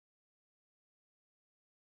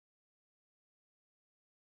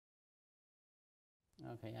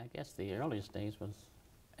Okay, I guess the earliest days was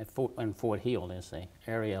in Fort Hill. There's an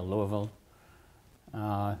area of Louisville.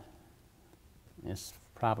 It's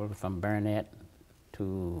probably from Burnett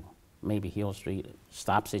to maybe Hill Street,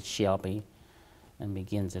 stops at Shelby, and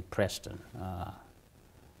begins at Preston.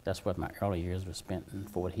 That's what my early years were spent in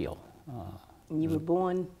Fort Hill. And you were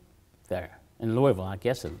born? There, in Louisville, I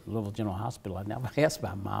guess at Louisville General Hospital. I never asked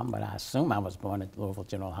my mom, but I assume I was born at Louisville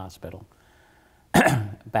General Hospital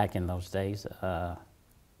back in those days.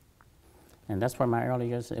 And that's where my early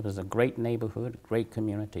years, it was a great neighborhood, great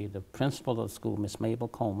community. The principal of the school, Miss Mabel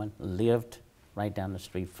Coleman, lived right down the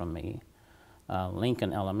street from me.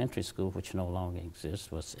 Lincoln Elementary School, which no longer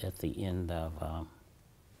exists, was at the end of,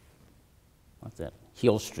 what's that,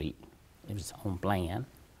 Hill Street. It was on Bland.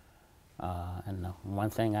 And the one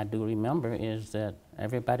thing I do remember is that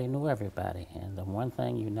everybody knew everybody. And the one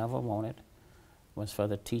thing you never wanted was for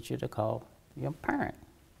the teacher to call your parent.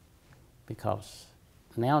 Because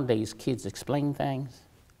nowadays kids explain things.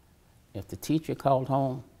 If the teacher called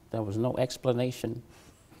home, there was no explanation.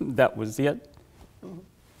 That was it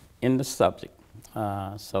in the subject.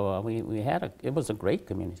 So we had it was a great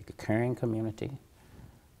community, a caring community.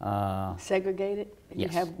 Segregated?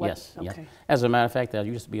 Yes, you have what? yes, Okay. yes. As a matter of fact, there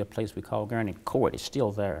used to be a place we called Gurney Court. It's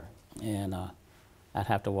still there. And I'd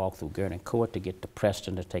have to walk through Gurney Court to get to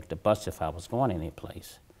Preston to take the bus if I was going any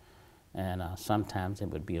place. And sometimes it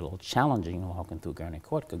would be a little challenging walking through Gurney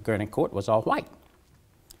Court, because Gurney Court was all white.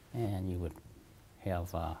 And you would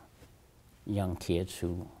have young kids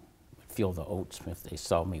who would feel the oats if they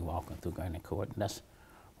saw me walking through Gurney Court. And that's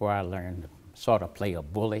where I learned to sort of play a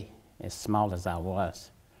bully, as small as I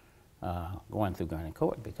was, going through Gurney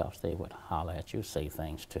Court, because they would holler at you, say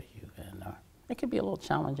things to you. And it could be a little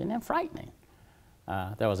challenging and frightening.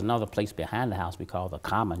 There was another place behind the house we called the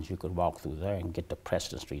Commons. You could walk through there and get to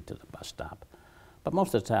Preston Street to the bus stop. But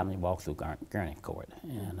most of the time you walk through Gurney Court.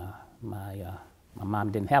 And my mom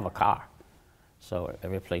didn't have a car. So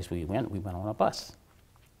every place we went on a bus.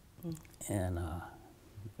 And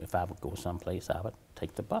if I would go someplace, I would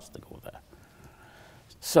take the bus to go there.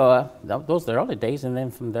 So those are the early days, and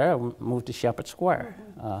then from there I moved to Shepherd Square.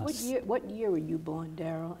 What year were you born,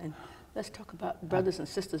 Darryl? And let's talk about brothers and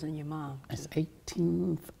sisters and your mom. It's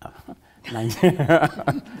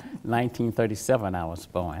 1937 I was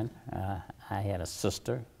born. I had a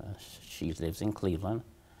sister. She lives in Cleveland.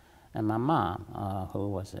 And my mom, who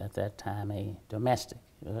was at that time a domestic.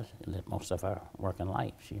 She lived most of her working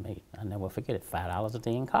life. She made, I'll never forget it, $5 a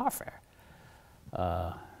day in car fare.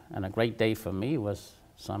 And a great day for me was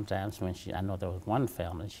sometimes when I know there was one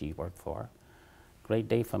family she worked for. Great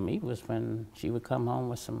day for me was when she would come home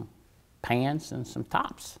with some pants and some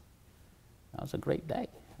tops. That was a great day.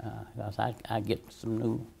 Because I'd get some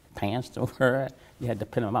new pants to wear. You had to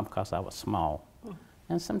pin them up because I was small.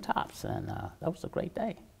 And some tops, and that was a great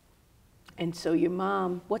day. And so your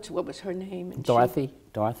mom, what was her name? And Dorothy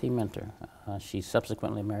Minter. She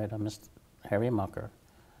subsequently married a Mr. Harry Mucker,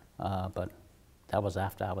 but that was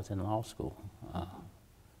after I was in law school.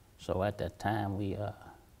 So at that time, we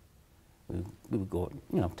would go,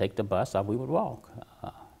 take the bus, or we would walk.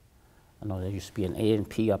 I know there used to be an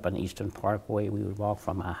A&P up on Eastern Parkway. We would walk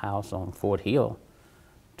from our house on Fort Hill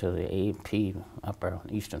to the A&P up on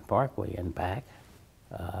Eastern Parkway and back.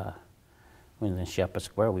 When in Shepherd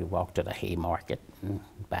Square, we walked to the Haymarket and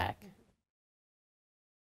back.